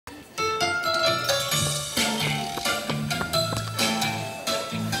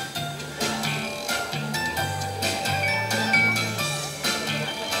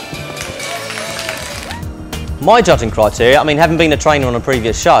My judging criteria, I mean, having been a trainer on a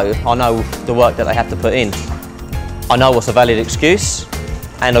previous show, I know the work that they have to put in. I know what's a valid excuse,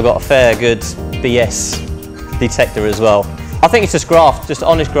 and I've got a fair good BS detector as well. I think it's just graft, just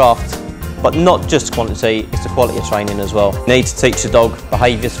honest graft, but not just quantity, it's the quality of training as well. You need to teach the dog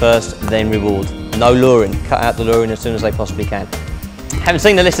behaviours first, then reward. No luring, cut out the luring as soon as they possibly can. Having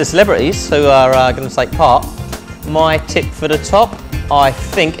seen the list of celebrities who are going to take part, my tip for the top, I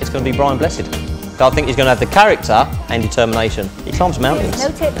think it's going to be Brian Blessed. I think he's going to have the character and determination. He climbs mountains. No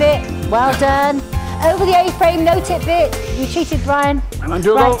tip bit, well done. Over the A-frame, no tip bit. You cheated, Brian. And I'm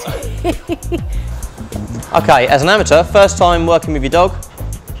doing Okay, as an amateur, first time working with your dog,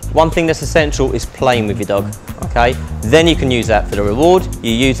 one thing that's essential is playing with your dog, okay? Then you can use that for the reward,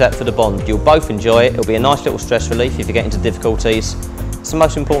 you use that for the bond. You'll both enjoy it, it'll be a nice little stress relief if you get into difficulties. It's the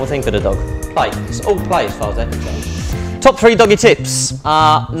most important thing for the dog. Play, it's all play as far as they're concerned. Top 3 doggy tips.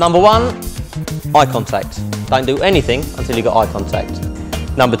 Number 1, eye contact. Don't do anything until you got eye contact.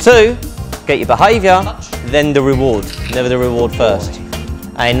 Number 2, get your behaviour, then the reward, never the reward first.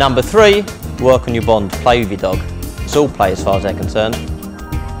 And number 3, work on your bond, play with your dog. It's all play as far as they're concerned.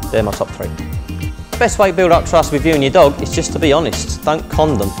 They're my top 3. Best way to build up trust with you and your dog is just to be honest. Don't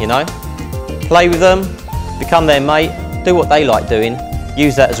con them, you know. Play with them, become their mate, do what they like doing,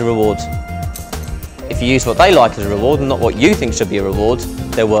 use that as a reward. If you use what they like as a reward and not what you think should be a reward,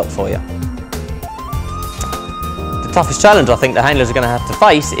 they'll work for you. The toughest challenge I think the handlers are going to have to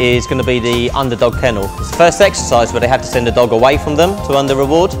face is going to be the underdog kennel. It's the first exercise where they have to send a dog away from them to under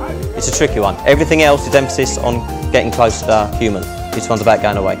reward. It's a tricky one. Everything else is emphasis on getting close to human. This one's about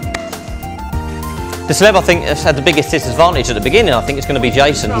going away. The celeb I think has had the biggest disadvantage at the beginning. I think it's going to be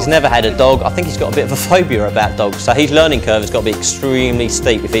Jason. He's never had a dog. I think he's got a bit of a phobia about dogs, so his learning curve has got to be extremely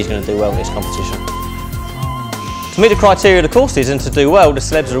steep if he's going to do well in this competition. To meet the criteria of the courses and to do well, the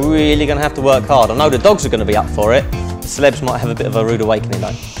celebs are really going to have to work hard. I know the dogs are going to be up for it. The celebs might have a bit of a rude awakening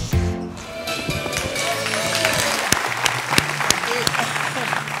though.